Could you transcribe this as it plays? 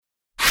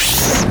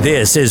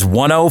This is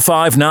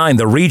 105.9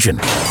 The Region.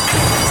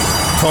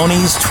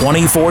 Ponies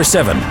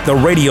 24/7, the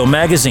radio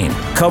magazine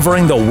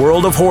covering the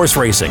world of horse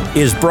racing,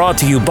 is brought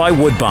to you by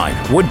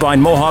Woodbine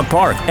Mohawk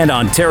Park, and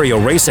Ontario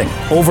Racing.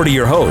 Over to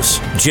your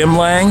hosts, Jim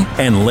Lang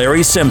and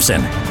Larry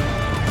Simpson.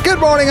 Good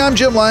morning, I'm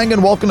Jim Lang,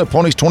 and welcome to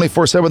Ponies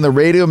 24/7, the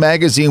radio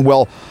magazine.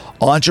 Well,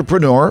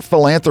 entrepreneur,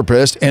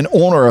 philanthropist, and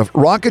owner of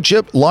Rocket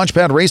Ship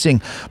Launchpad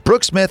Racing,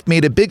 Brooks Smith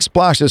made a big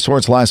splash this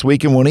sorts last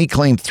weekend when he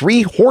claimed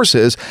 3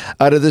 horses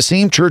out of the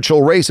same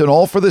Churchill race, and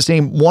all for the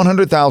same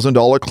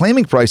 $100,000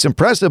 claiming price.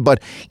 Impressive, but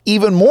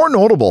even more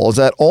notable is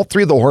that all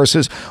 3 of the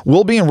horses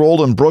will be enrolled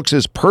in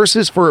Brooks's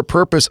Purses for a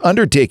Purpose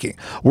undertaking,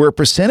 where a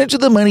percentage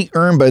of the money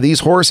earned by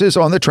these horses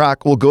on the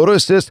track will go to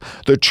assist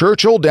the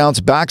Churchill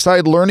Downs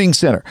Backside Learning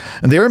Center.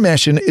 And their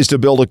mission is to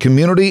build a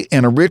community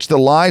and enrich the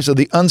lives of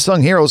the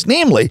unsung heroes,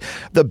 namely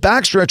the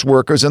backstretch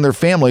workers and their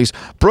families.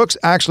 Brooks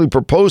actually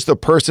proposed the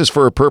Purses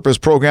for a Purpose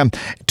program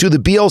to the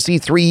BLC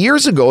 3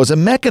 years ago as a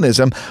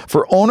mechanism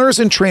for owners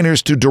and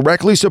trainers to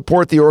directly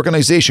support the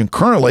organization.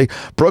 Currently,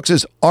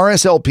 Brooks's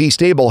RSLP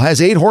stable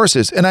has 8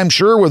 horses, and I'm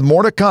sure with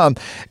more to come.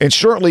 And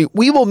shortly,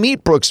 we will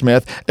meet Brooks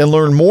Smith and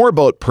learn more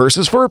about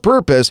Purses for a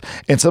Purpose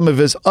and some of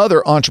his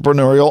other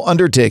entrepreneurial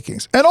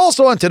undertakings. And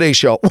also on today's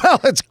show, well,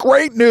 it's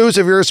great news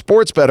if you're a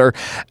sports bettor,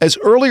 as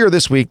earlier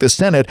this week, the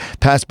Senate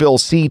passed Bill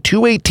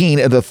C-218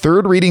 at the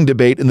third reading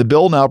debate, and the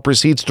bill now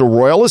proceeds to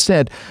royal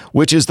assent,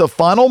 which is the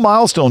final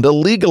milestone to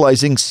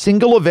legalizing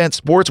single-event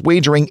sports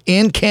wagering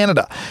in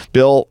Canada.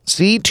 Bill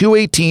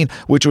C-218,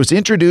 which was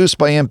introduced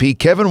by MP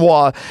Kevin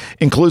Waugh,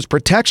 includes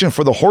protection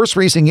for the horse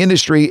racing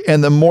industry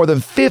and the more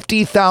than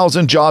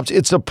 50,000 jobs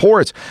it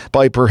supports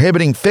by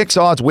prohibiting fixed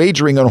odds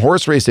wagering on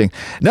horse racing.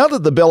 Now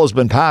that the bill has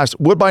been passed,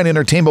 Woodbine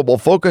Entertainment will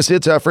focus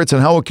its efforts on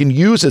how it can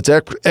use its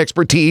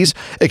expertise,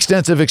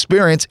 extensive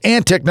experience,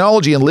 and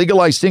technology in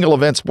legalized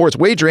single-event sports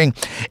wagering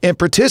and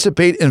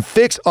participate in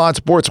fixed odds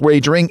sports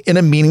wagering in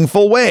a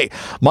meaningful way.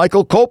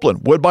 Michael Copeland,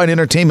 Woodbine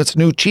Entertainment's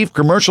new Chief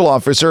Commercial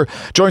Officer,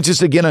 joins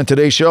us again on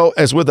today's show,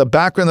 as with a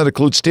background that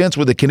includes stints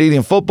with the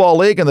Canadian Football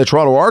League and the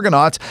Toronto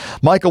Argonauts.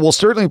 Michael will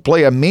certainly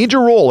play a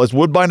major role as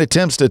Woodbine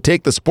attempts to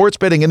take the sports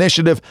betting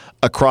initiative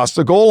across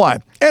the goal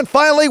line. And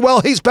finally, well,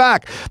 he's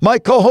back. My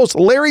co-host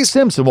Larry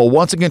Simpson will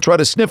once again try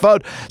to sniff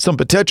out some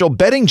potential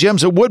betting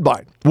gems at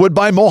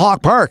Woodbine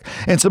Mohawk Park,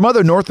 and some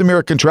other North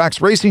American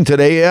tracks racing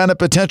today, and a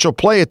potential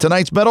play at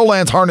tonight's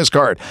Meadowlands Harness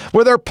Card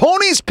with our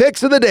ponies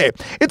picks of the day.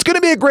 It's going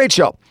to be a great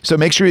show, so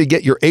make sure you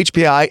get your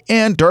HPI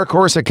and Dark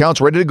Horse accounts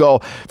ready to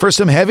go for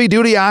some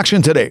heavy-duty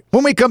action today.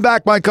 When we come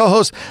back, my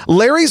co-host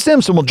Larry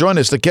Simpson will join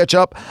us to catch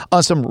up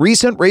on some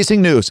recent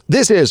racing news.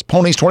 This is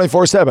Ponies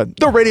 24/7,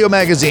 the radio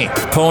magazine.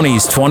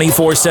 Ponies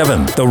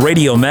 24/7, the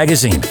radio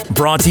magazine,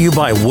 brought to you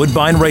by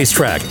Woodbine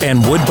Racetrack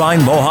and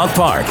Woodbine Mohawk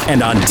Park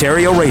and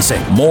Ontario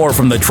Racing. More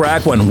from the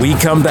track when we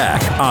come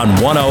back on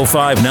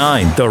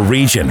 105.9 The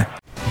Region.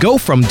 Go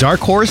from Dark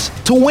Horse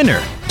to winner.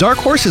 Dark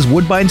Horse is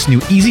Woodbine's new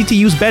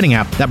easy-to-use betting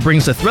app that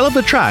brings the thrill of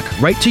the track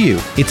right to you.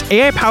 Its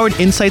AI-powered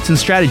insights and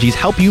strategies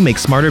help you make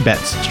smarter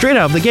bets straight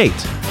out of the gate.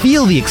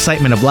 Feel the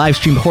excitement of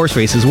live-streamed horse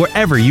races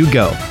wherever you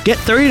go. Get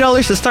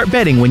 $30 to start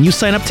betting when you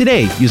sign up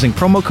today using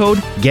promo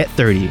code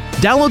GET30.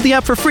 Download the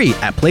app for free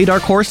at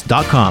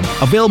playdarkhorse.com.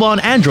 Available on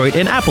Android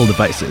and Apple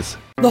devices.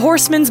 The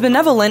Horsemen's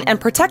Benevolent and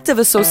Protective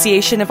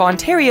Association of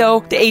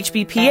Ontario, the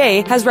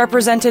HBPA, has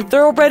represented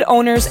thoroughbred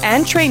owners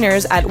and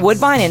trainers at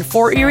Woodbine and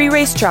Fort Erie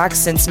racetracks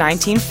since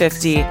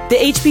 1950. The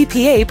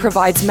HBPA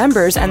provides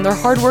members and their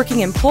hardworking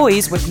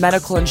employees with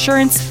medical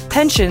insurance,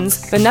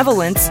 pensions,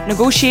 benevolence,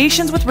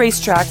 negotiations with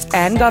racetracks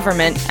and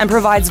government, and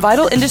provides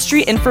vital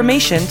industry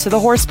information to the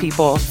horse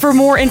people. For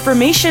more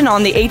information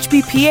on the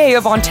HBPA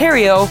of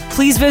Ontario,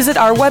 please visit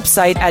our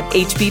website at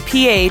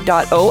hbpa.on.ca.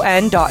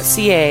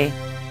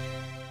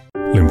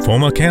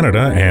 Lymphoma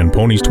Canada and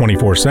Ponies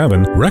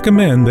 24/7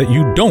 recommend that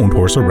you don't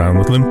horse around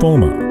with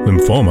lymphoma.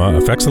 Lymphoma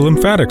affects the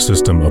lymphatic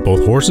system of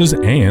both horses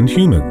and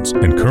humans,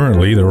 and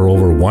currently there are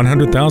over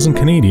 100,000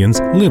 Canadians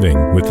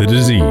living with the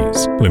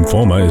disease.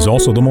 Lymphoma is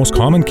also the most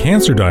common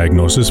cancer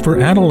diagnosis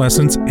for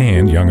adolescents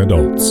and young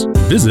adults.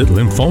 Visit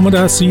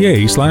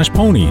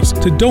lymphoma.ca/ponies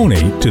to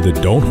donate to the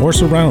Don't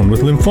Horse Around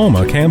with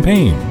Lymphoma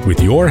campaign.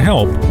 With your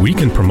help, we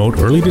can promote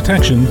early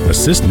detection,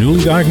 assist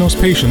newly diagnosed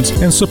patients,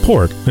 and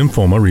support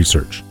lymphoma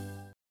research.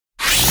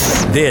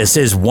 This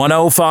is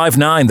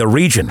 105.9 The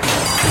Region.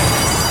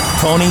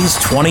 Ponies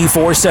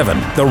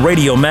 24/7, the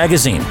radio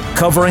magazine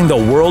covering the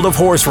world of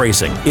horse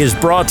racing, is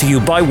brought to you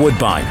by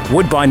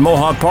Woodbine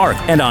Mohawk Park,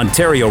 and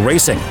Ontario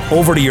Racing.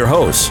 Over to your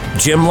hosts,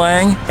 Jim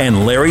Lang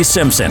and Larry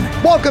Simpson.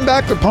 Welcome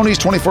back to Ponies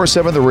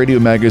 24/7, the radio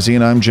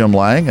magazine. I'm Jim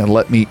Lang, and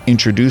let me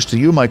introduce to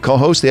you my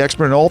co-host, the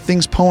expert in all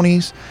things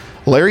ponies,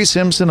 Larry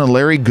Simpson. And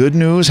Larry, good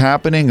news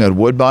happening at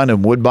Woodbine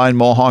and Woodbine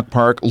Mohawk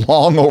Park.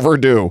 Long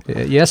overdue.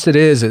 Yes, it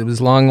is. It was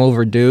long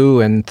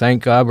overdue, and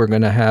thank God we're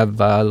going to have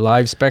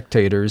live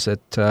spectators at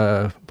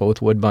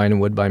both Woodbine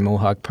and Woodbine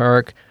Mohawk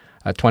Park.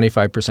 at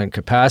 25%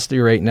 capacity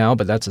right now,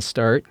 but that's a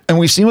start. And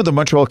we've seen with the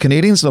Montreal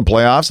Canadiens in the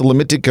playoffs,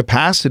 limited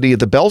capacity at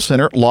the Bell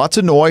Centre, lots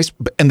of noise,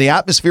 and the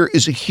atmosphere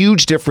is a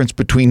huge difference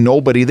between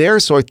nobody there.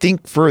 So I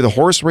think for the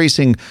horse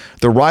racing,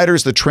 the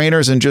riders, the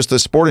trainers, and just the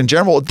sport in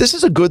general, this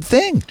is a good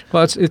thing.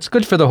 Well, it's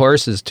good for the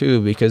horses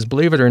too, because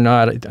believe it or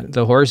not,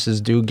 the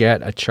horses do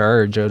get a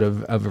charge out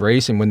of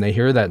racing when they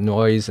hear that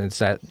noise, and it's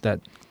that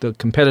the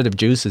competitive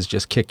juices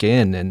just kick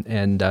in,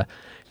 and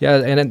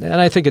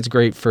I think it's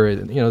great for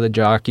the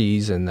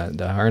jockeys and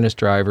the harness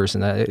drivers,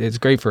 and it's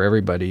great for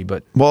everybody.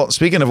 But well,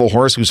 speaking of a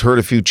horse who's heard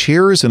a few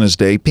cheers in his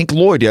day, Pink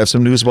Lloyd, you have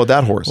some news about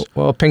that horse.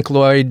 Well, Pink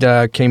Lloyd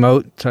came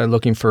out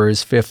looking for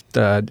his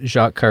 5th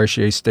Jacques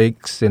Cartier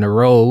Stakes in a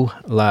row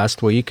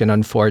last week, and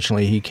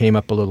unfortunately he came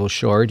up a little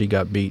short. He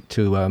got beat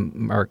to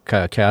Mark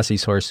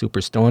Cassie's horse,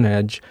 Super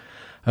Stonehenge,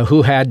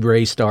 who had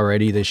raced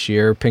already this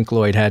year. Pink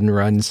Lloyd hadn't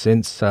run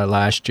since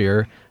last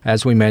year.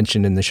 As we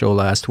mentioned in the show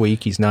last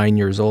week, he's 9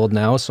 years old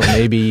now, so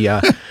maybe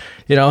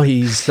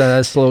he's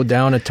slowed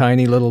down a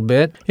tiny little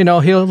bit.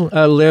 He'll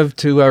live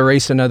to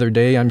race another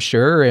day, I'm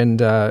sure, and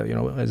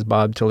as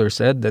Bob Tiller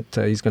said, that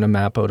he's going to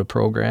map out a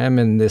program,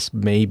 and this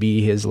may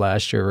be his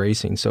last year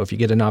racing. So if you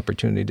get an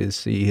opportunity to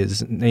see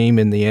his name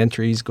in the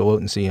entries, go out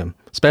and see him,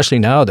 especially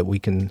now that we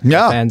can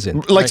get fans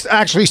in. Let's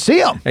actually see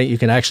him. You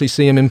can actually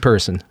see him in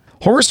person.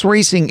 Horse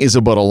racing is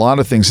about a lot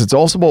of things. It's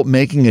also about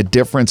making a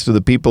difference to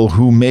the people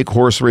who make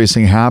horse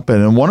racing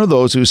happen. And one of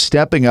those who's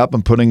stepping up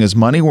and putting his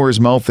money where his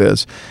mouth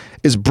is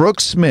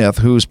Brooks Smith,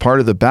 who's part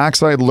of the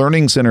Backside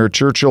Learning Center at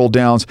Churchill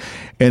Downs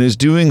and is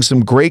doing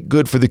some great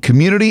good for the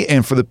community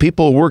and for the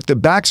people who work the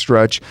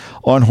backstretch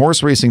on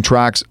horse racing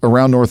tracks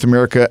around North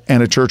America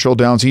and at Churchill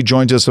Downs. He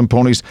joins us on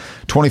Ponies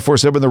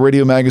 24/7, the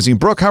radio magazine.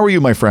 Brooke, how are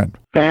you, my friend?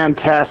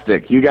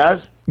 Fantastic. You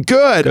guys?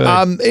 Good.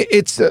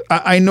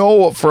 I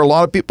know for a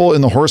lot of people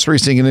in the horse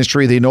racing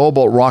industry, they know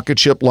about Rocket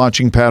Ship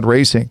Launching Pad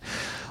Racing,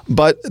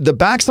 but the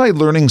Backside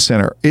Learning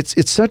Center,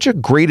 it's such a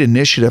great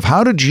initiative.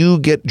 How did you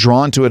get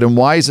drawn to it, and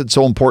why is it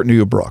so important to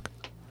you, Brooke?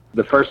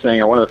 The first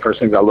thing, or one of the first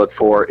things I look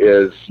for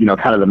is,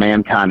 kind of the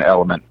mankind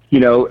element.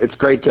 It's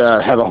great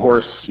to have a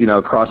horse,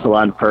 cross the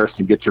line first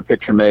and get your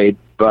picture made,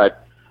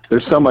 but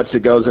there's so much that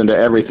goes into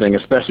everything,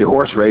 especially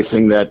horse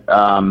racing, that,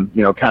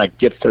 kind of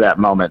gets to that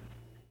moment.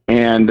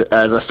 And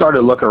as I started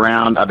to look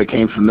around, I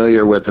became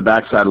familiar with the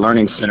Backside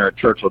Learning Center at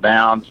Churchill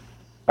Downs.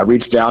 I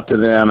reached out to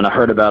them, and I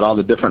heard about all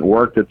the different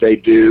work that they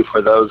do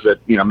for those that,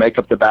 make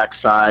up the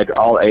backside,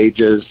 all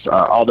ages,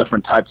 all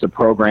different types of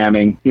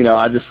programming.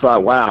 I just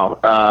thought,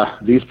 wow,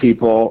 these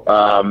people,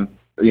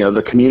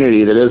 the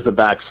community that is the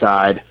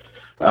backside,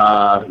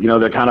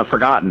 they're kind of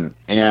forgotten.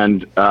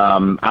 And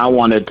I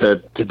wanted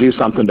to do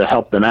something to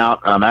help them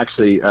out. I'm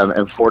actually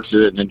am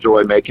fortunate and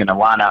enjoy making a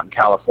line out in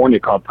California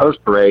called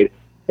Post Parade.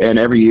 And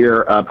every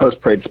year,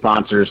 Post Parade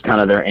sponsors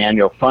kind of their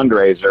annual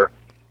fundraiser.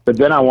 But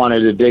then I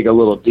wanted to dig a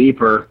little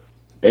deeper,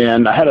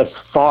 and I had a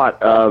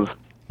thought of,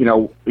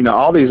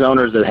 all these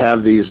owners that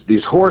have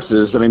these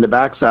horses. I mean, the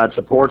backside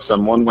supports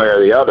them one way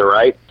or the other,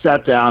 right?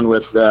 Sat down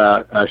with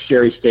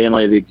Sherry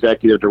Stanley, the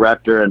executive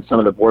director, and some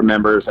of the board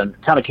members, and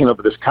kind of came up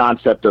with this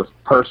concept of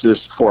purses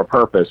for a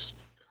purpose,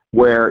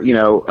 where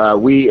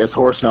we as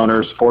horse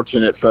owners,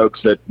 fortunate folks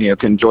that can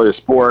enjoy the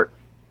sport.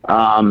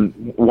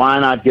 Why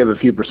not give a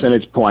few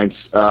percentage points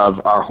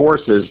of our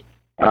horses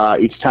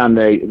each time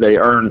they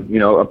earn,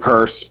 a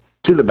purse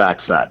to the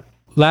backside?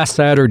 Last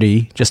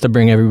Saturday, just to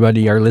bring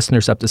our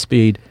listeners up to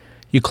speed,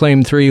 you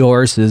claimed 3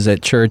 horses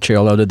at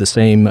Churchill out of the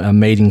same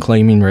maiden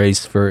claiming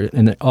race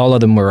and all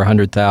of them were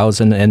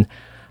 $100,000. And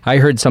I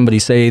heard somebody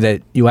say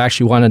that you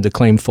actually wanted to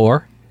claim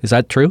 4. Is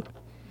that true?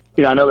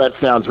 I know that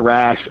sounds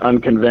rash,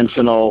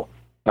 unconventional.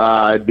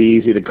 It'd be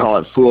easy to call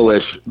it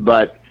foolish,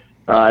 but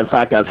in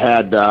fact,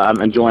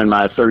 I'm enjoying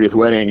my 30th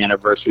wedding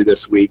anniversary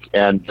this week,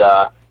 and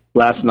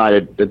last night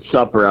at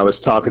supper, I was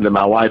talking to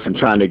my wife and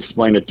trying to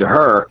explain it to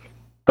her,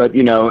 but,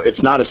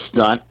 it's not a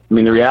stunt. I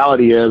mean, the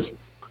reality is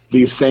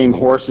these same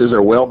horses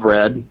are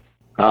well-bred.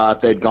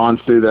 If they'd gone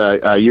through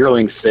the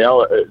yearling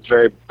sale, it's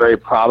very, very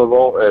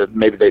probable.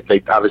 Maybe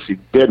they obviously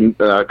didn't.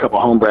 A couple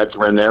of homebreds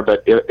were in there,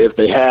 but if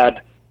they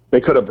had,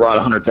 they could have brought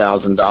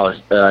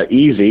 $100,000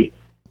 easy.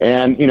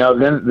 And,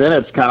 then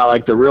it's kind of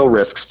like the real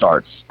risk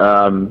starts.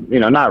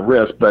 Not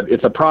risk, but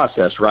it's a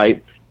process,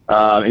 right?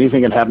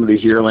 Anything can happen to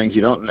these yearlings.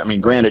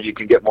 Granted, you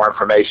can get more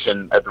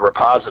information at the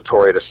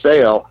repository at a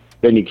sale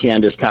than you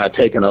can just kind of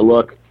taking a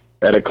look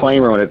at a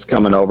claimer when it's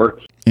coming over.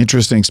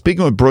 Interesting.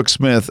 Speaking with Brooks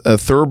Smith, a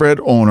thoroughbred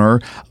owner,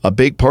 a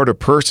big part of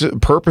purses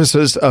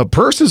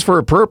for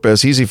a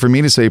purpose, easy for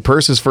me to say,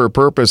 purses for a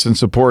purpose in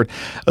support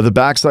of the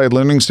Backside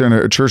Learning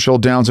Center at Churchill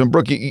Downs. And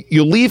Brooke,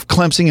 you leave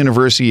Clemson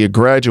University, a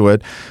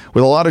graduate,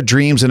 with a lot of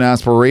dreams and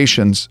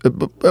aspirations.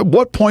 At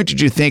what point did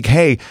you think,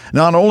 hey,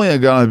 not only am I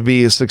going to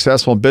be a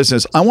successful in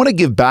business, I want to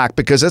give back,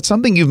 because that's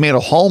something you've made a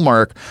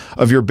hallmark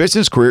of your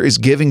business career, is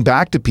giving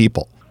back to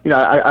people?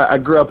 I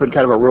grew up in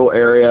kind of a rural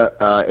area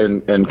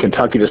in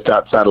Kentucky, just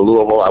outside of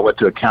Louisville. I went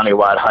to a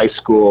countywide high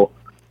school,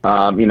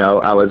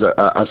 I was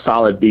a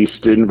solid B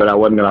student, but I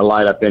wasn't going to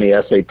light up any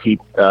SAT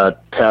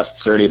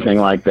tests or anything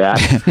like that.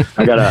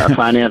 I got a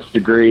finance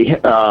degree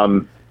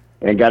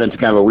and got into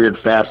kind of a weird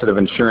facet of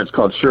insurance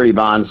called surety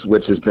bonds,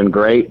 which has been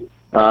great.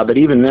 But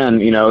even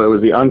then, it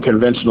was the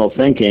unconventional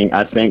thinking,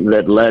 I think,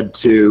 that led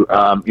to,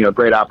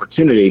 great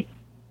opportunity.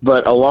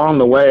 But along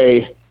the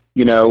way,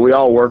 we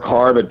all work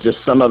hard, but just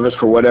some of us,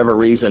 for whatever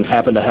reason,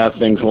 happen to have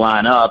things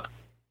line up.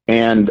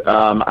 And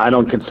I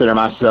don't consider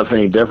myself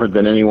any different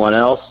than anyone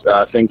else.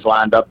 Things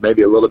lined up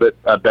maybe a little bit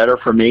better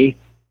for me.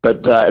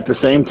 But at the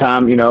same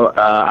time,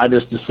 I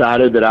just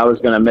decided that I was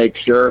going to make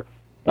sure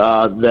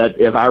that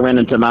if I ran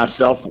into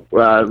myself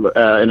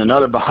in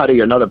another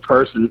body or another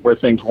person where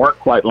things weren't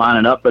quite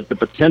lining up, but the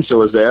potential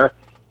was there,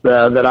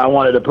 that I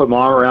wanted to put my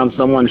arm around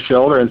someone's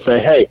shoulder and say,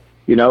 hey,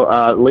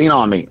 lean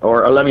on me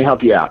or let me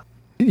help you out.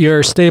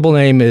 Your stable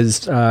name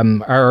is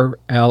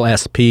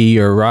RLSP,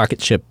 or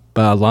Rocket Ship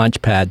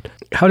Launchpad.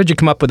 How did you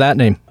come up with that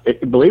name?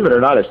 Believe it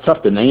or not, it's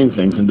tough to name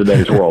things in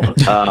today's world,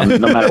 no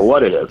matter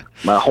what it is.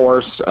 My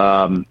horse,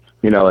 a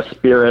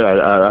spirit,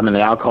 I'm in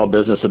the alcohol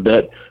business a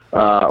bit,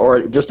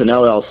 or just an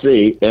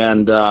LLC.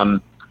 And, I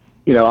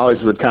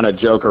always would kind of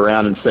joke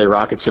around and say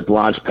Rocket Ship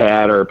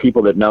Launchpad, or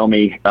people that know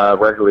me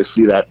regularly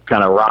see that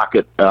kind of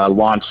rocket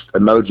launch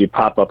emoji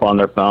pop up on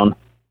their phone.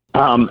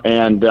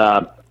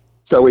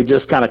 So we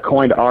just kind of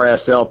coined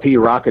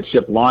RSLP, Rocket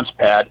Ship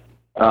Launchpad.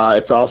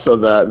 It's also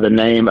the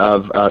name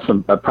of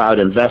some private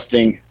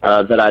investing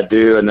that I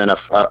do, and then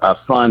a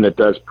fund that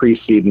does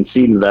pre-seed and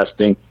seed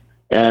investing.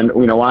 And,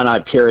 why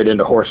not carry it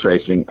into horse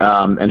racing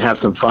and have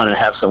some fun and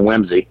have some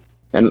whimsy?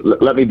 And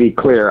let me be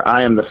clear,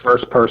 I am the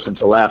first person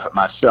to laugh at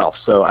myself.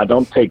 So I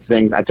take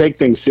things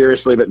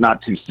seriously, but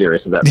not too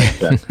serious, if that makes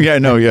sense.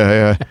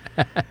 Yeah.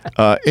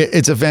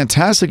 It's a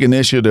fantastic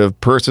initiative,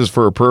 Purses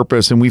for a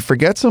Purpose. And we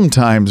forget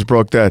sometimes,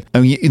 Brooke, that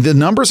the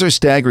numbers are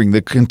staggering.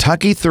 The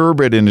Kentucky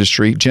thoroughbred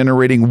industry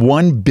generating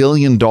 $1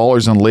 billion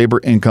in labor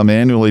income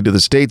annually to the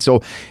state.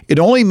 So it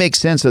only makes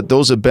sense that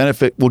those that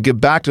benefit will give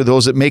back to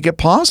those that make it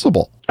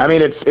possible. I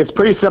mean, it's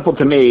pretty simple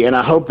to me. And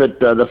I hope that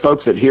the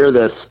folks that hear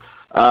this,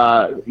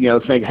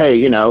 think,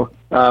 hey,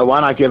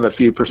 why not give a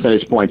few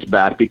percentage points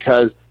back?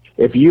 Because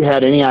if you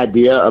had any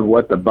idea of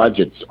what the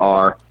budgets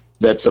are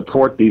that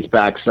support these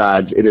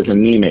backsides, it is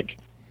anemic.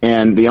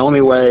 And the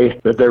only way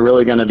that they're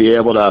really going to be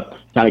able to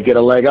kind of get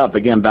a leg up,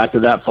 again, back to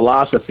that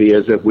philosophy,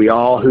 is if we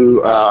all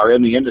who are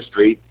in the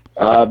industry,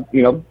 support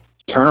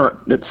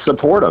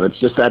them. It's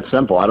just that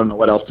simple. I don't know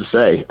what else to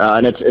say.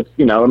 And it's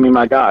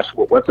my gosh,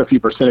 what's a few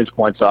percentage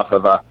points off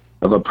of a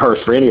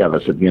purse for any of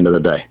us at the end of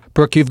the day?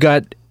 Brooke, you've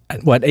got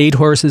 8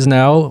 horses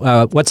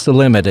now? What's the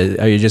limit?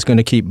 Are you just going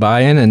to keep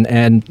buying?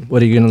 And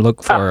what are you going to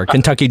look for? A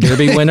Kentucky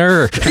Derby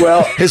winner?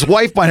 Well, his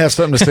wife might have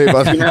something to say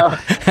about it.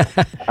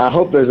 I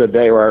hope there's a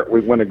day where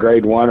we win a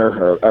grade 1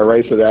 or a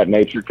race of that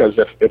nature, because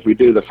if we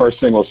do, the first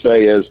thing we'll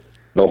say is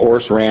the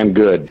horse ran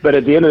good. But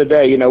at the end of the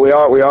day,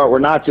 we're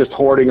not just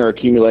hoarding or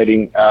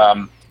accumulating.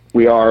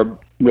 We have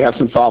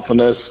some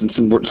thoughtfulness and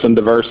some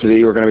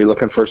diversity. We're going to be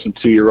looking for some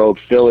 2-year-old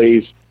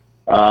fillies.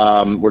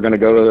 We're going to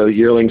go to the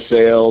yearling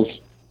sales.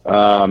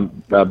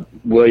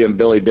 William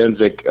Billy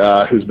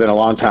Denzik, who's been a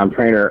longtime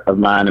trainer of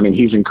mine. I mean,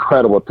 he's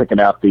incredible at picking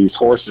out these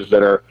horses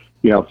that are,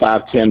 $5,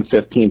 $10,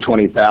 $15,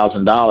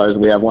 $20,000.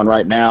 We have one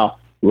right now,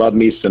 Love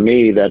Me Some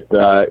Me,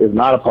 that is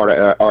not a part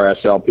of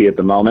RSLP at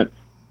the moment,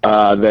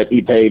 that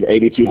he paid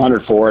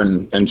 $8,200 for,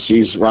 and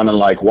she's running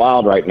like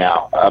wild right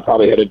now.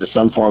 Probably headed to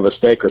some form of a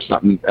stake or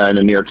something in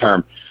the near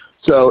term.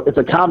 So it's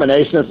a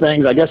combination of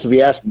things. I guess if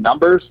you ask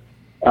numbers,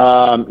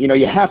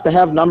 you have to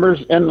have numbers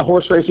in the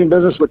horse racing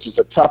business, which is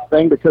a tough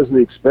thing because of the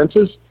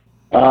expenses.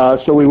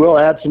 So we will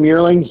add some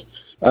yearlings.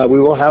 We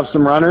will have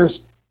some runners.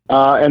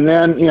 And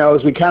then,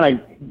 as we kind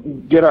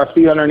of get our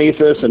feet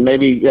underneath us and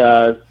maybe,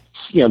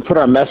 put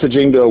our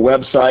messaging to a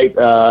website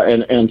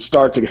and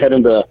start to head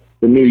into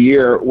the new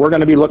year, we're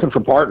going to be looking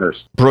for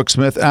partners. Brooke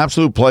Smith,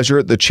 absolute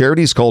pleasure. The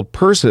charity is called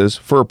Purses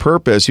for a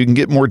Purpose. You can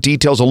get more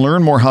details and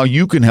learn more how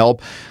you can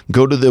help.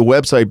 Go to the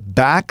website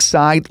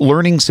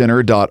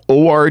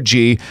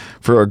backsideLearningCenter.org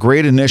for a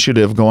great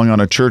initiative going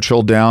on at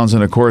Churchill Downs.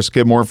 And, of course,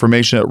 get more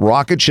information at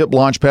Rocket Ship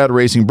Launchpad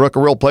Racing. Brooke, a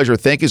real pleasure.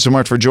 Thank you so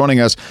much for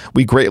joining us.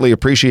 We greatly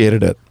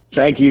appreciated it.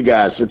 Thank you,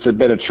 guys. It's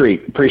been a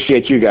treat.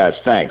 Appreciate you guys.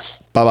 Thanks.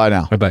 Bye-bye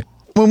now. Bye-bye.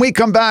 When we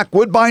come back,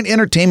 Woodbine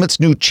Entertainment's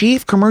new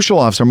Chief Commercial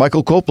Officer,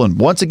 Michael Copeland,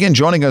 once again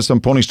joining us on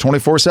Ponies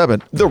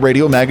 24/7, the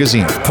radio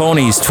magazine.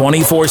 Ponies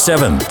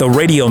 24/7, the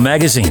radio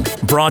magazine,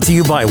 brought to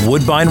you by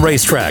Woodbine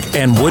Racetrack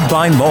and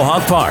Woodbine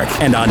Mohawk Park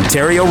and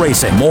Ontario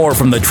Racing. More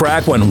from the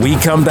track when we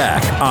come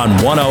back on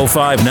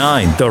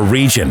 105.9 The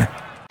Region.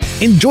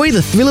 Enjoy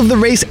the thrill of the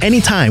race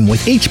anytime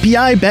with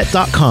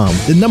HPIBet.com,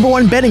 the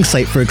 #1 betting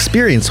site for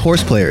experienced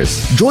horse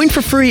players. Join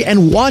for free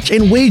and watch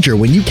and wager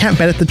when you can't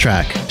bet at the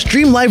track.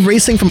 Stream live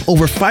racing from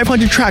over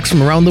 500 tracks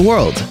from around the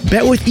world.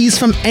 Bet with ease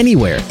from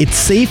anywhere. It's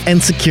safe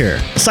and secure.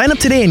 Sign up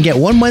today and get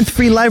 1 month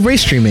free live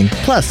race streaming.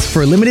 Plus,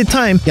 for a limited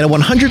time, get a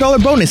 $100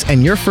 bonus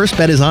and your first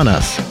bet is on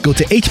us. Go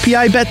to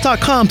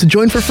HPIBet.com to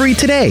join for free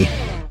today.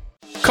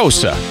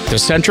 COSA, the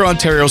Central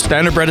Ontario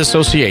Standardbred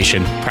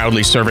Association,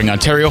 proudly serving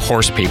Ontario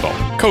horse people.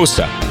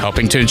 COSA,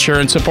 helping to ensure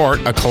and support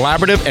a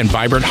collaborative and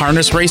vibrant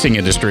harness racing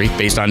industry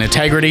based on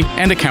integrity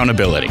and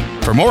accountability.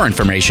 For more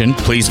information,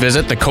 please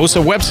visit the COSA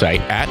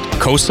website at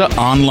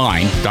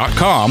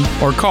cosaonline.com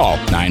or call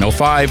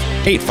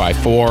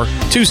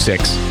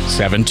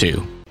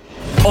 905-854-2672.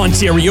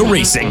 Ontario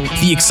Racing,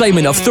 the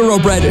excitement of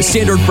thoroughbred,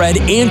 standardbred,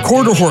 and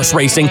quarter horse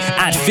racing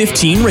at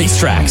 15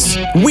 racetracks.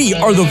 We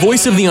are the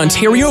voice of the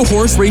Ontario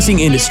horse racing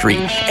industry,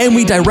 and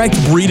we direct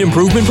breed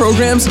improvement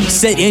programs,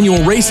 set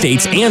annual race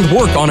dates, and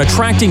work on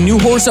attracting new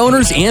horse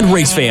owners and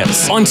race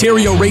fans.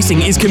 Ontario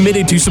Racing is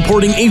committed to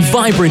supporting a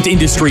vibrant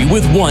industry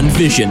with one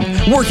vision,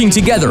 working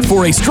together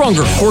for a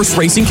stronger horse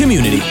racing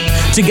community.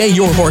 To get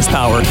your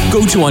horsepower,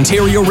 go to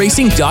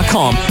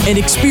OntarioRacing.com and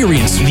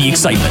experience the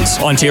excitement.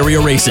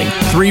 Ontario Racing,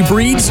 3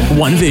 breeds,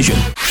 1 vision.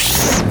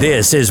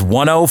 This is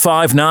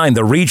 105.9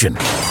 The Region.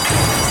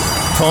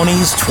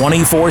 Ponies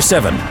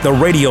 24/7, the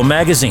radio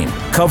magazine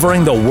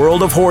covering the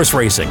world of horse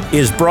racing,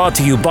 is brought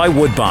to you by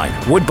Woodbine,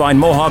 Woodbine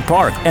Mohawk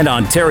Park, and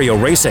Ontario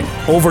Racing.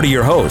 Over to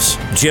your hosts,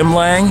 Jim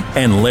Lang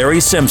and Larry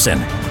Simpson.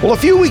 Well, a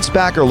few weeks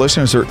back, our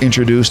listeners are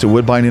introduced to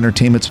Woodbine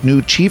Entertainment's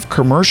new Chief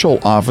Commercial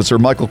Officer,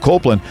 Michael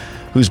Copeland,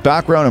 whose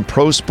background in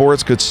pro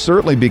sports could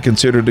certainly be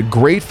considered a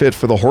great fit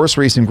for the horse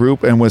racing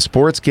group. And with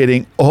sports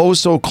getting oh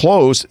so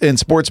close and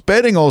sports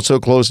betting oh so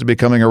close to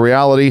becoming a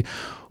reality,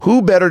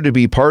 who better to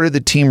be part of the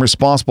team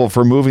responsible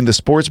for moving the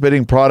sports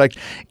betting product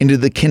into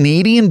the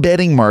Canadian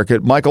betting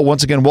market? Michael,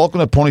 once again, welcome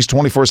to Ponies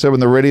 24/7,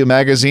 the radio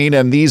magazine.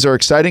 And these are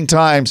exciting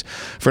times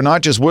for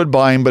not just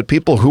Woodbine, but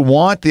people who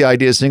want the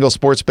idea of single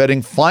sports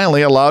betting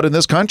finally allowed in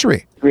this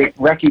country. It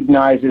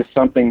recognizes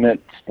something that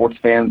sports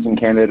fans in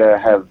Canada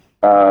have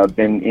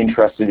been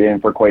interested in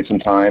for quite some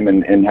time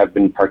and have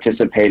been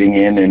participating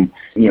in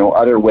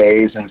other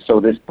ways. And so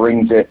this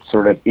brings it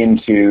sort of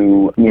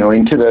into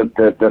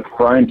the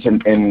front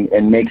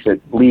and makes it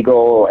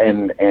legal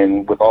and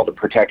with all the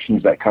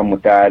protections that come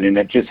with that. And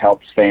it just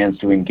helps fans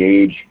to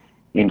engage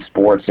in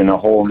sports in a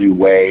whole new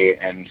way.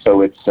 And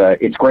so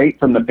it's great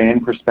from the fan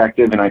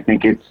perspective. And I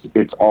think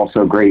it's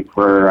also great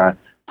for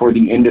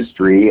the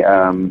industry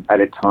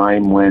at a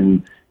time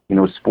when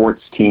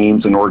sports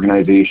teams and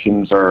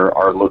organizations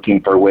are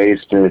looking for ways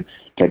to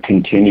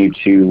continue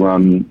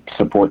to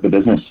support the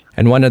business.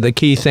 And one of the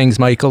key things,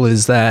 Michael,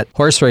 is that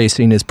horse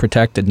racing is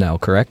protected now,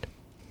 correct?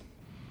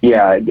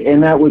 Yeah,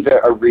 and that was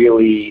a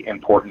really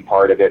important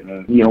part of it.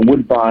 And,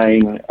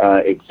 Woodbine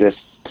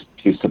exists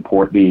to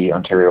support the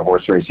Ontario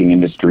horse racing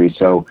industry.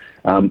 So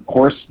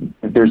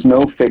there's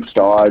no fixed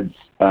odds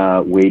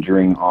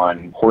wagering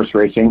on horse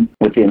racing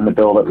within the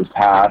bill that was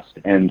passed.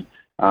 And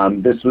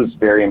this was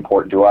very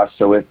important to us.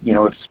 So if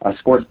a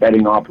sports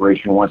betting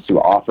operation wants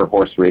to offer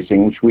horse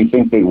racing, which we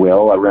think they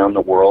will around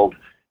the world,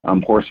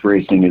 horse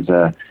racing is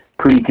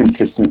pretty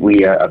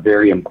consistently a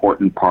very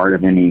important part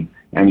of any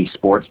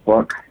sports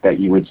book that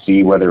you would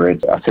see, whether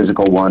it's a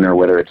physical one or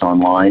whether it's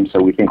online.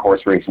 So we think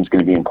horse racing is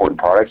going to be an important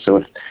product.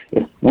 So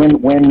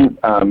when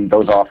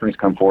those offerings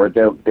come forward,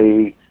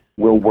 they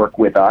will work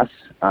with us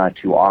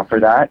to offer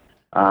that.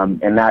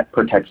 And that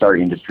protects our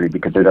industry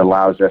because it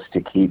allows us to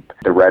keep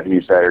the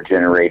revenues that are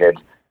generated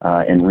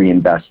and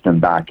reinvest them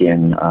back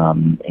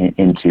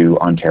into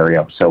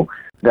Ontario. So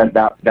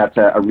that's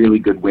a really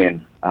good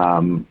win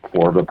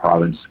for the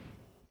province.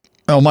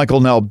 Oh, Michael,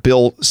 now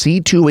Bill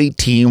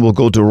C-218 will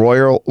go to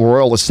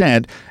Royal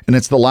Assent, and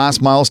it's the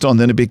last milestone.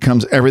 Then it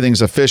becomes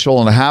everything's official,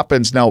 and it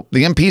happens. Now,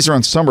 the MPs are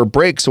on summer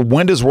break, so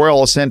when does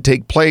Royal Assent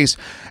take place,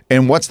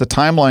 and what's the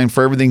timeline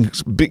for everything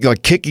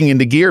kicking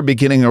into gear,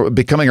 becoming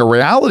a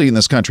reality in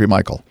this country,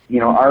 Michael?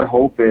 Our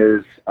hope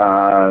is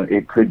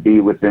it could be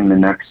within the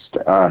next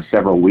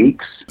several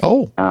weeks.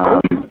 Oh.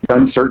 It's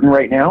uncertain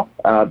right now,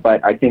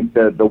 but I think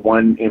the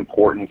one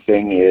important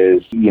thing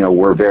is,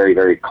 we're very,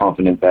 very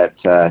confident that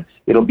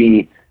it'll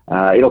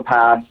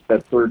pass.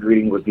 That third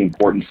reading was the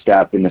important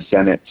step in the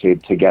Senate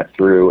to get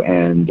through,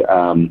 and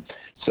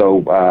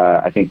so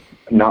I think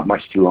not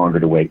much too longer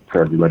to wait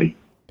for everybody.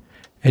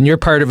 And you're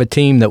part of a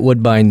team that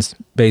Woodbine's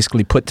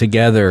basically put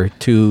together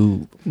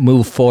to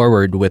move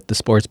forward with the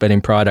sports betting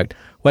product.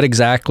 What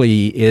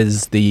exactly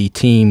is the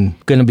team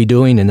going to be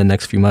doing in the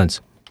next few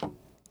months?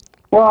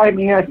 Well,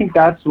 I think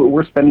that's what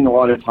we're spending a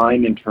lot of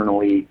time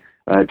internally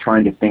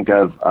trying to think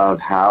of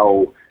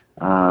how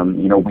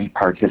we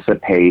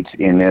participate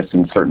in this,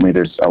 and certainly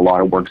there's a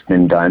lot of work's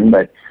been done,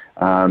 but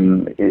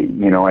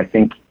I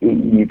think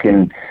you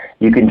can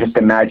just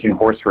imagine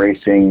horse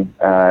racing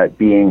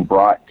being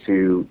brought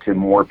to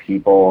more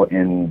people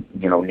in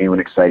new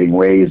and exciting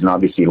ways, and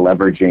obviously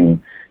leveraging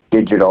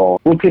digital.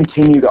 We'll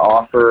continue to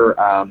offer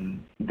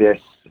this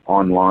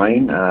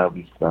online,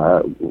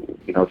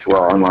 through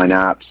our online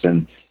apps,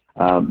 and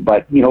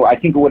but I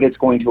think what it's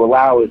going to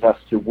allow is us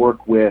to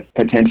work with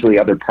potentially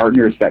other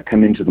partners that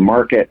come into the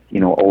market.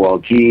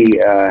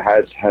 OLG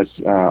has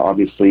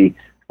obviously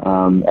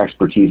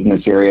expertise in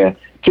this area,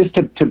 just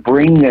to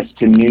bring this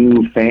to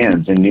new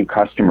fans and new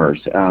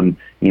customers.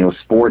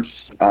 Sports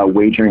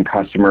wagering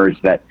customers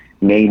that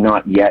may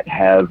not yet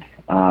have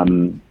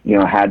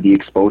had the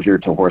exposure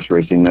to horse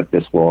racing that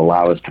this will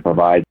allow us to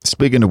provide.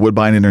 Speaking to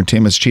Woodbine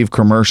Entertainment's Chief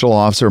Commercial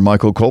Officer,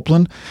 Michael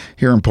Copeland,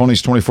 here in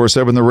Ponies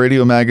 24/7, the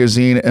radio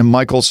magazine. And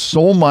Michael,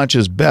 so much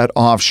is bet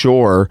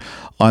offshore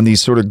on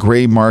these sort of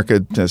gray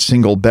market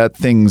single bet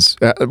things,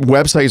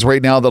 websites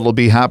right now that'll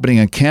be happening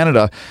in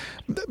Canada.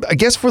 I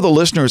guess for the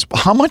listeners,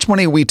 how much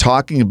money are we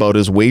talking about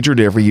is wagered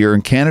every year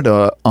in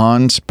Canada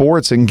on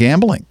sports and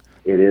gambling?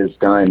 It is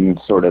done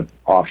sort of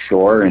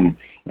offshore, and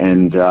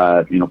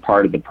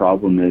part of the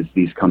problem is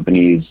these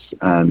companies,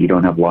 you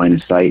don't have line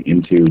of sight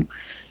into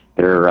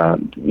their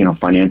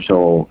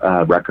financial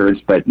records,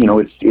 but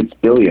it's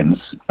billions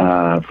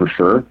for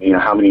sure.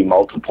 How many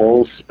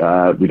multiples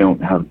we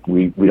don't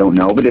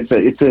know, but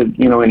it's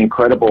an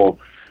incredible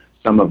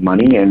sum of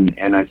money,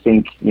 and I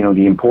think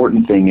the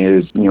important thing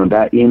is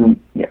that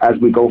as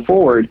we go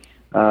forward,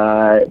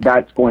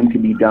 that's going to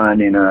be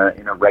done in a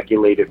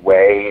regulated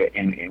way,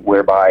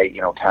 whereby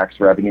tax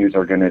revenues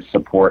are going to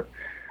support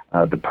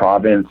the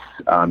province.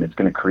 It's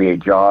going to create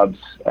jobs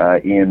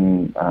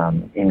in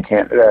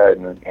Canada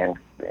and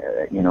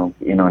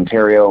in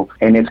Ontario,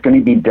 and it's going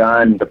to be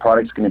done. The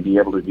product's going to be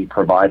able to be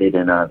provided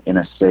in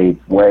a safe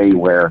way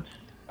where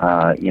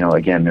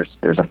again,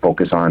 there's a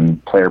focus on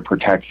player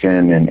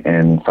protection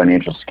and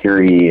financial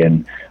security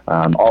and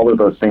all of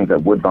those things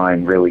that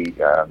Woodbine really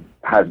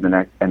has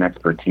an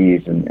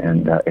expertise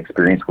and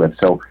experience with.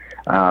 So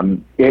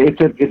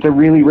it's a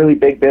really, really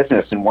big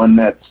business, and one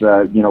that's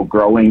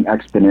growing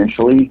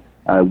exponentially.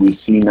 We've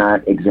seen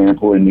that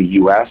example in the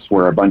U.S.,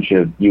 where a bunch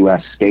of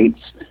U.S.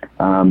 states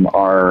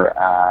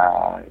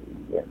are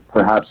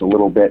perhaps a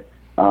little bit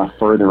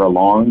further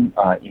along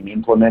in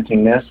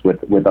implementing this,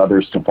 with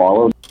others to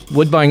follow.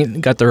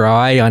 Woodbine got their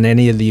eye on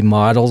any of the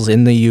models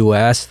in the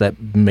U.S. that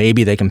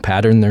maybe they can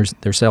pattern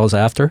their sales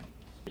after?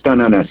 It's done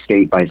on a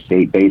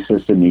state-by-state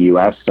basis in the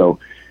U.S., so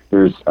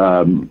there's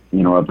a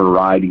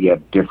variety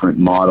of different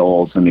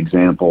models and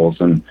examples,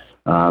 and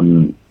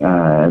we're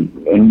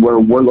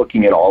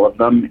looking at all of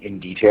them in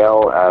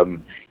detail.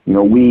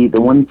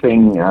 The one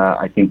thing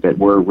I think that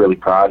we're really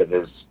proud of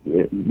is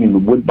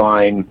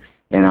Woodbine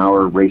and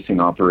our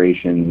racing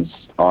operations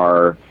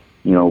are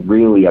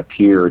really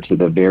appear to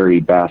the very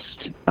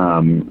best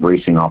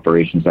racing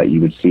operations that you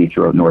would see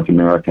throughout North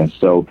America.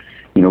 So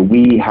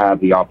we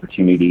have the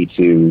opportunity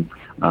to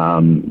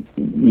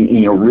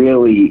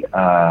really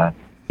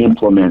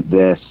implement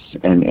this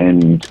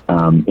and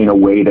in a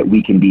way that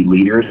we can be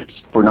leaders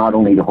for not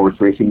only the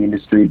horse racing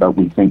industry, but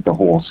we think the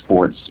whole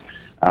sports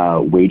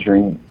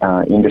wagering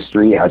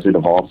industry as it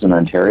evolves in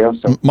Ontario.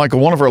 So, Michael,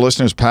 one of our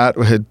listeners, Pat,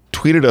 had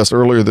tweeted us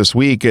earlier this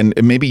week, and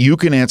maybe you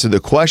can answer the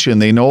question.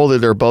 They know that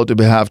they're about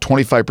to have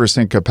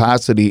 25%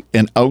 capacity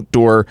in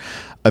outdoor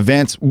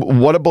events.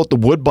 What about the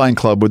Woodbine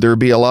Club? Would there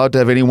be allowed to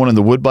have anyone in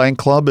the Woodbine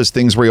Club as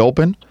things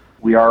reopen?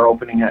 We are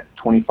opening at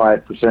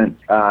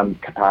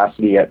 25%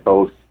 capacity at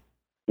both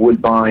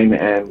Woodbine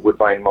and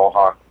Woodbine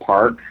Mohawk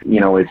Park.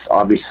 It's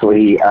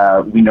obviously,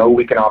 we know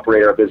we can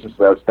operate our business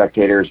without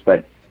spectators,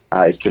 but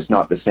it's just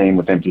not the same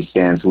with empty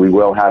stands. So we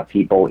will have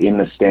people in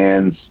the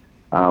stands.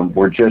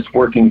 We're just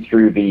working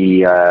through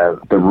the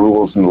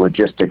rules and the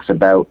logistics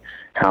about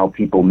how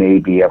people may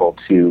be able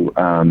to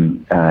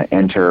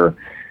enter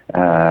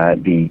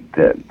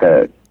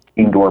the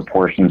indoor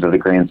portions of the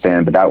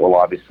grandstand, but that will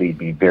obviously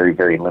be very,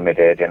 very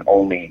limited and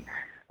only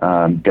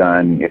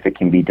done if it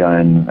can be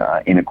done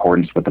in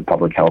accordance with the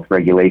public health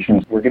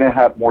regulations. We're going to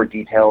have more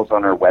details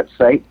on our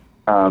website.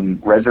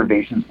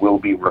 Reservations will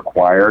be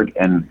required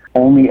and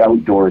only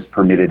outdoors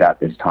permitted at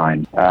this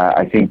time.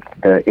 I think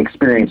the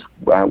experience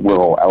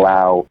will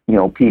allow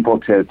people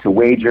to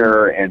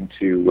wager and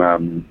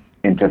to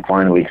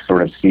finally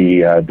sort of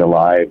see the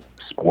live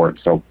sport.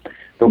 So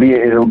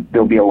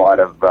there'll be a lot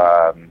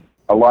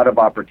of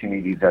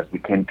opportunities as we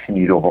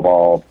continue to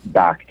evolve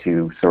back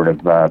to sort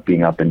of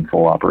being up in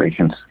full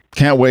operations.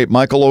 Can't wait.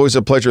 Michael, always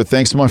a pleasure.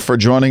 Thanks so much for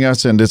joining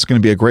us, and it's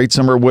going to be a great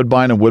summer at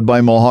Woodbine and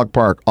Woodbine Mohawk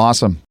Park.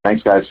 Awesome.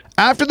 Thanks, guys.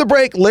 After the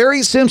break,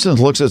 Larry Simpson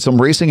looks at some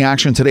racing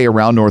action today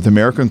around North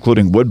America,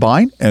 including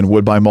Woodbine and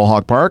Woodbine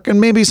Mohawk Park, and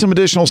maybe some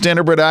additional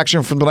standardbred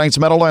action from tonight's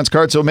Meadowlands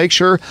card. So make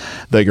sure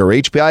that your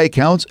HPI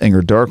accounts and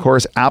your Dark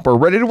Horse app are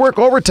ready to work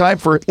overtime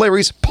for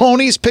Larry's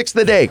Ponies Picks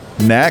the Day.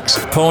 Next.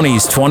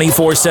 Ponies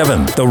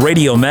 24/7, the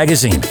radio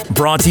magazine,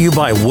 brought to you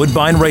by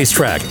Woodbine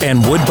Racetrack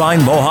and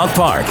Woodbine Mohawk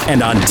Park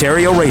and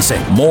Ontario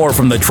Racing. More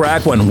from the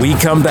track when we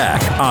come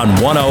back on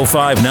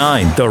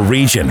 105.9 The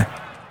Region.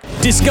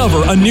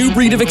 Discover a new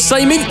breed of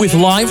excitement with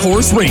live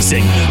horse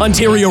racing.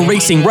 Ontario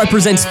Racing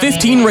represents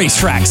 15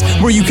 racetracks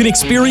where you can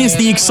experience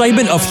the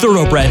excitement of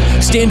thoroughbred,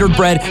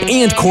 standardbred,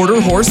 and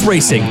quarter horse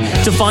racing.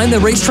 To find the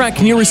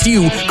racetrack nearest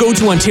you, go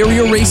to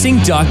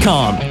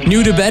OntarioRacing.com.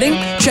 New to betting?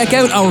 Check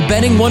out our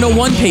Betting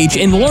 101 page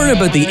and learn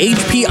about the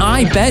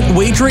HPI Bet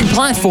wagering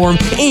platform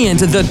and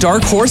the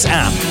Dark Horse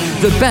app.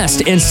 The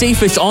best and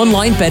safest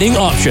online betting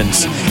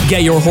options.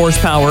 Get your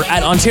horsepower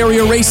at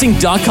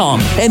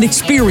OntarioRacing.com and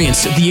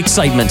experience the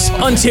excitement.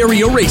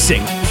 Ontario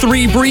Racing.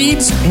 3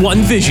 breeds,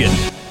 1 vision.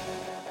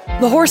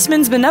 The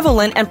Horsemen's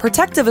Benevolent and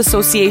Protective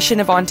Association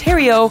of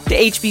Ontario, the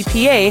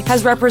HBPA,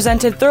 has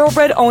represented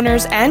thoroughbred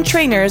owners and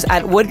trainers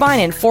at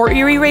Woodbine and Fort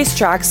Erie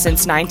racetracks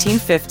since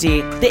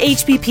 1950. The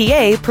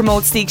HBPA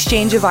promotes the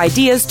exchange of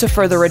ideas to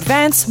further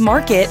advance,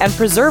 market, and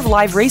preserve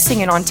live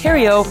racing in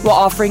Ontario while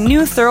offering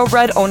new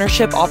thoroughbred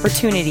ownership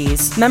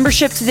opportunities.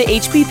 Membership to the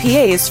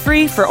HBPA is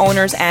free for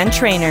owners and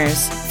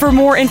trainers. For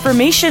more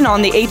information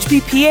on the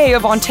HBPA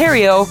of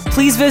Ontario,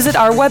 please visit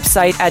our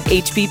website at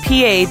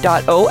hbpa.on.ca.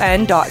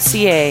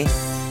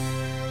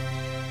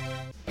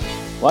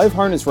 Live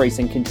harness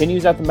racing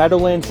continues at the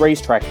Meadowlands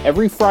Racetrack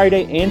every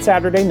Friday and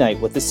Saturday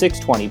night with the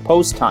 6:20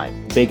 post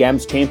time. The Big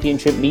M's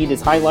Championship meet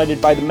is highlighted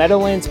by the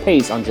Meadowlands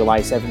Pace on July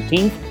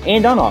 17th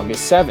and on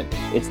August 7th.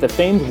 It's the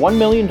famed $1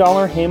 million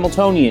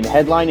Hamiltonian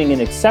headlining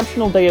an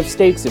exceptional day of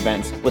stakes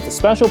events with a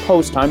special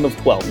post time of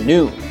 12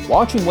 noon.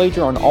 Watch and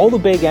wager on all the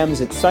Big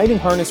M's exciting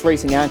harness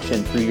racing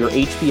action through your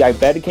HPI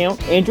bet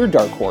account and your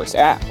Dark Horse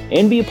app,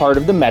 and be a part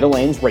of the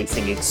Meadowlands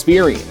racing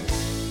experience.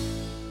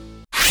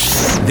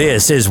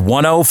 This is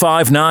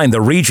 105.9 The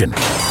Region.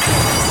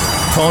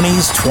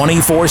 Ponies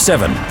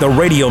 24/7, the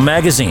radio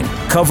magazine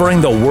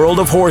covering the world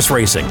of horse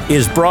racing,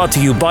 is brought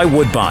to you by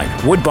Woodbine,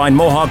 Woodbine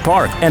Mohawk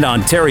Park, and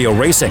Ontario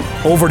Racing.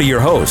 Over to your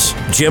hosts,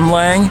 Jim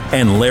Lang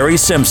and Larry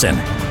Simpson.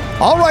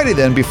 Alrighty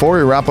then, before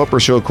we wrap up our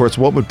show, of course,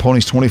 what would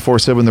Ponies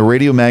 24/7, the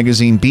radio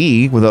magazine,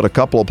 be without a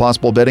couple of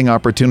possible betting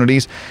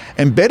opportunities?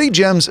 And Betty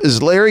Gems,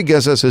 as Larry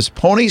gives us his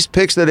Ponies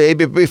picks today,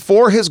 but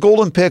before his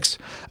golden picks,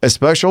 a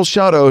special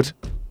shout out,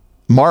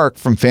 Mark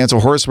from Fans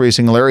of Horse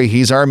Racing. Larry,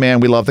 he's our man.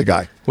 We love the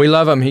guy. We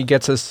love him. He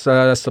gets us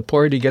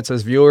support. He gets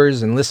us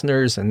viewers and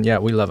listeners, and yeah,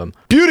 we love him.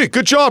 Beauty.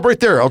 Good job right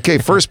there. Okay,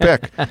 first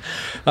pick.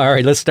 All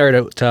right, let's start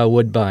at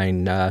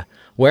Woodbine.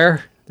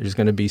 Where there's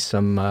going to be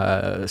some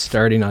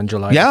starting on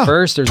July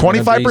 1st. There's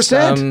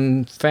 25%.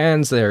 Some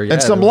fans there. Yeah,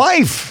 and some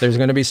life. There's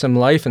going to be some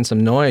life and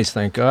some noise,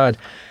 thank God.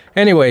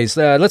 Anyways,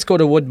 let's go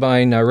to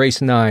Woodbine,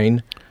 race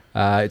 9.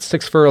 It's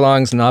 6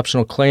 furlongs, an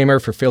optional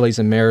claimer for fillies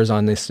and mares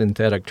on this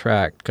synthetic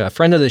track. A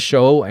friend of the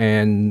show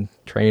and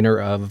trainer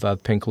of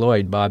Pink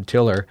Lloyd, Bob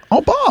Tiller.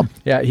 Oh, Bob.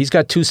 Yeah, he's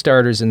got 2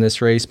 starters in this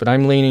race, but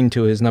I'm leaning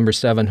to his number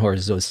 7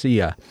 horse,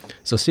 Zosia.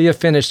 Zosia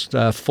finished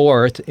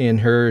 4th in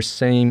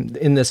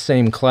this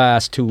same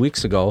class 2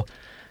 weeks ago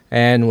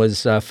and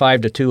was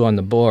 5-2 on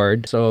the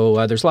board.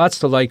 So there's lots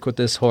to like with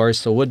this horse.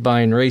 So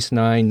Woodbine, race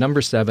 9,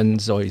 number 7,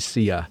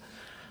 Zosia.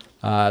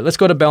 Let's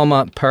go to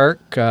Belmont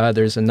Park.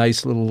 There's a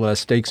nice little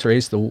stakes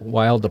race, the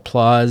Wild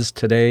Applause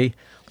today.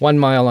 1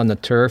 mile on the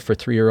turf for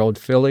 3-year-old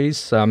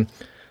fillies.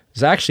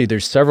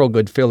 There's several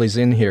good fillies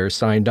in here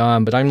signed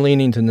on, but I'm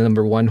leaning to the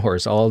number 1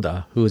 horse,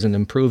 Alda, who is an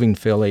improving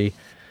filly.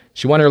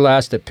 She won her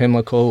last at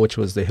Pimlico, which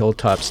was the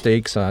Hilltop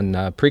Stakes on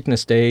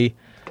Preakness Day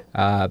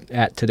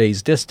at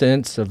today's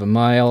distance of 1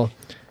 mile.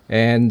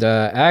 And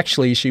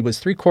actually, she was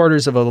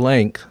 3/4 of a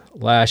length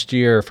last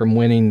year from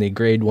winning the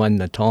Grade 1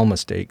 Natalma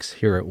Stakes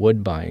here at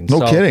Woodbine. No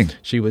kidding.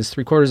 She was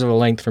 3/4 of a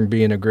length from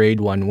being a Grade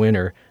 1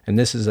 winner, and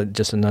this is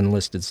just an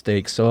unlisted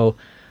stake. So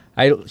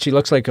she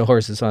looks like a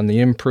horse that's on the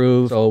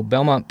improve. So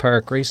Belmont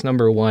Park, race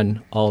number 1,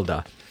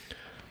 Alda.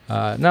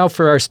 Now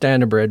for our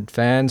standardbred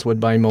fans,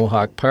 Woodbine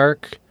Mohawk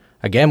Park.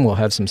 Again, we'll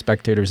have some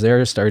spectators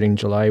there starting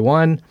July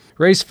 1.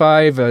 Race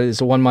 5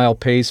 is a 1 mile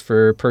pace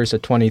for a purse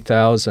of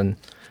 $20,000.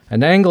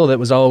 An angle that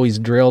was always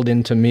drilled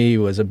into me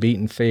was a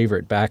beaten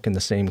favorite back in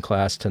the same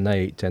class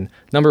tonight. And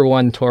number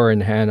 1,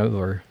 Torrin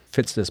Hanover,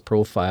 fits this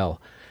profile.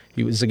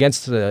 He was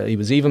he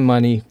was even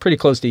money, pretty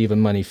close to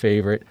even money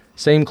favorite.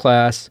 Same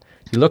class.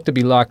 He looked to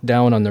be locked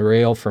down on the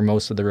rail for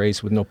most of the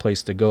race with no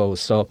place to go.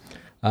 So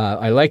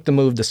I like the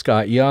move to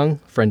Scott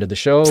Young, friend of the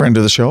show.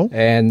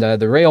 And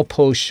the rail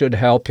post should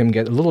help him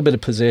get a little bit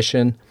of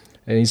position.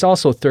 And he's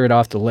also 3rd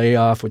off the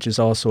layoff, which is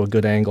also a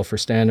good angle for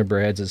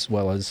standardbreds as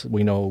well as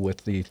we know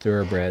with the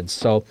thoroughbreds.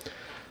 So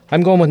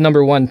I'm going with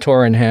number 1,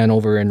 Torrin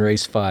Hanover in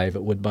race 5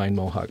 at Woodbine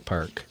Mohawk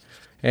Park.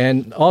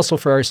 And also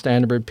for our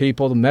standardbred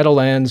people, the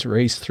Meadowlands,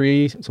 race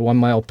 3. It's a 1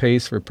 mile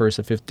pace for a purse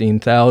of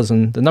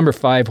 $15,000. The number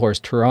 5 horse,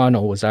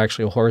 Toronto, was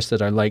actually a horse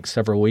that I liked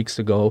several weeks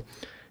ago.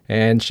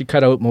 And she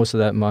cut out most of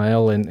that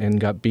mile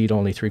and got beat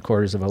only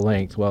 3/4 of a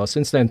length. Well,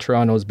 since then,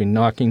 Toronto's been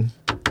knocking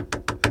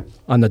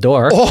on the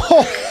door.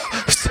 Oh,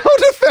 sound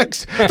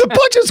effects. The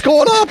budget's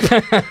going up.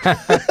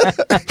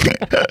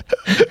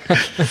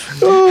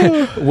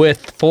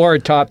 With 4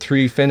 top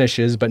 3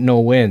 finishes, but no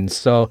wins.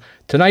 So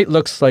tonight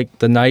looks like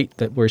the night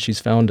where she's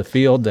found a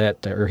field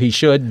or he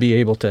should be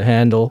able to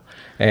handle.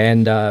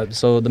 And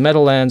so the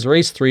Meadowlands,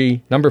 race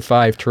 3, number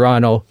 5,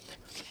 Toronto,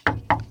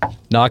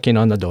 knocking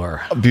on the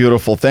door.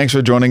 Beautiful. Thanks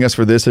for joining us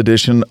for this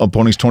edition of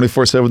Ponies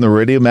 24/7, the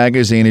radio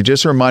magazine. And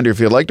just a reminder,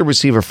 if you'd like to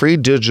receive a free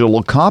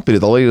digital copy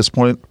of the latest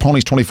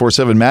Ponies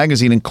 24/7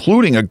 magazine,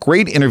 including a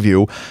great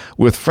interview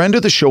with friend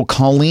of the show,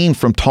 Colleen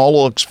from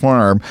Tall Oaks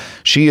Farm.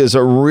 She is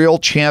a real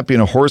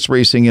champion of horse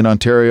racing in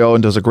Ontario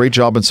and does a great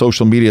job on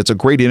social media. It's a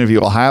great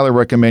interview. I highly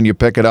recommend you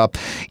pick it up.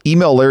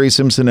 Email Larry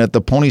Simpson at the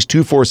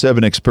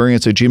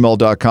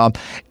Ponies247experience@gmail.com.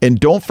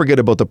 And don't forget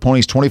about the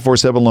Ponies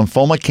 24/7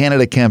 Lymphoma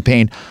Canada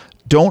campaign.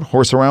 don't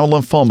horse around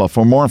with lymphoma.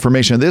 For more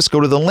information on this, go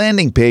to the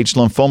landing page,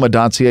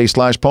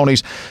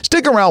 lymphoma.ca/ponies.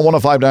 Stick around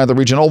 105.9 The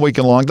Region all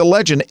weekend long. The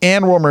legend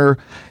Ann Romer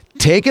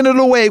taking it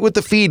away with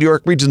the Feed,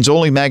 York Region's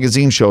only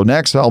magazine show.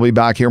 Next, I'll be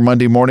back here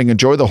Monday morning.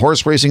 Enjoy the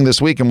horse racing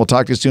this week, and we'll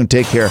talk to you soon.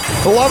 Take care.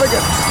 Love it.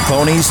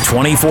 Ponies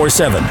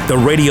 24/7, the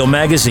radio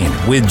magazine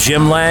with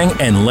Jim Lang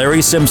and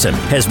Larry Simpson,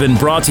 has been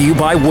brought to you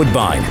by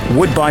Woodbine,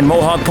 Woodbine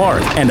Mohawk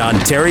Park, and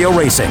Ontario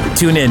Racing.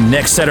 Tune in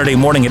next Saturday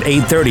morning at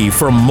 8:30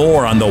 for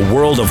more on the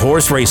world of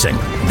horse racing.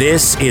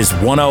 This is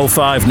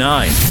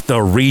 105.9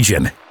 The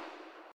Region.